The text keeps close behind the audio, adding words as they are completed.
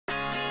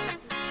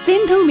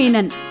సింధు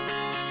మీనన్.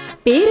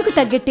 పేరుకు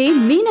తగ్గట్టే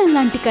మీనన్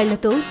లాంటి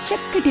కళ్లతో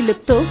చక్కటి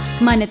లుక్తో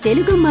మన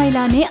తెలుగు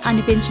అమ్మాయిలానే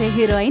అనిపించే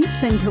హీరోయిన్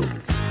సింధు.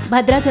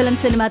 భద్రాచలం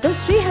సినిమాతో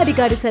శ్రీహరి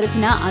గారి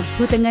సరసన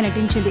అద్భుతంగా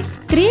నటించింది.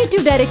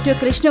 క్రియేటివ్ డైరెక్టర్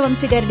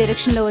కృష్ణవంశీ గారి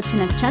డైరెక్షన్ లో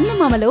వచ్చిన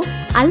చందమామలో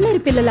అల్లరి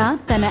పిల్లల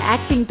తన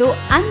యాక్టింగ్ తో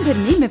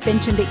అందరినీ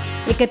మెప్పించింది.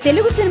 ఇక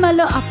తెలుగు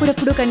సినిమాల్లో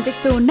అప్పుడప్పుడు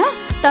కనిపిస్తూ ఉన్న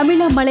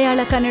తమిళ,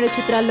 మలయాళ, కన్నడ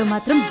చిత్రాల్లో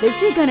మాత్రం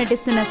బిజీగా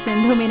నటిస్తున్న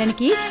సింధు మీనన్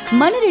కి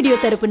మన రేడియో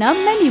తరపున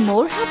many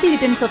more happy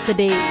returns of the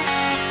day.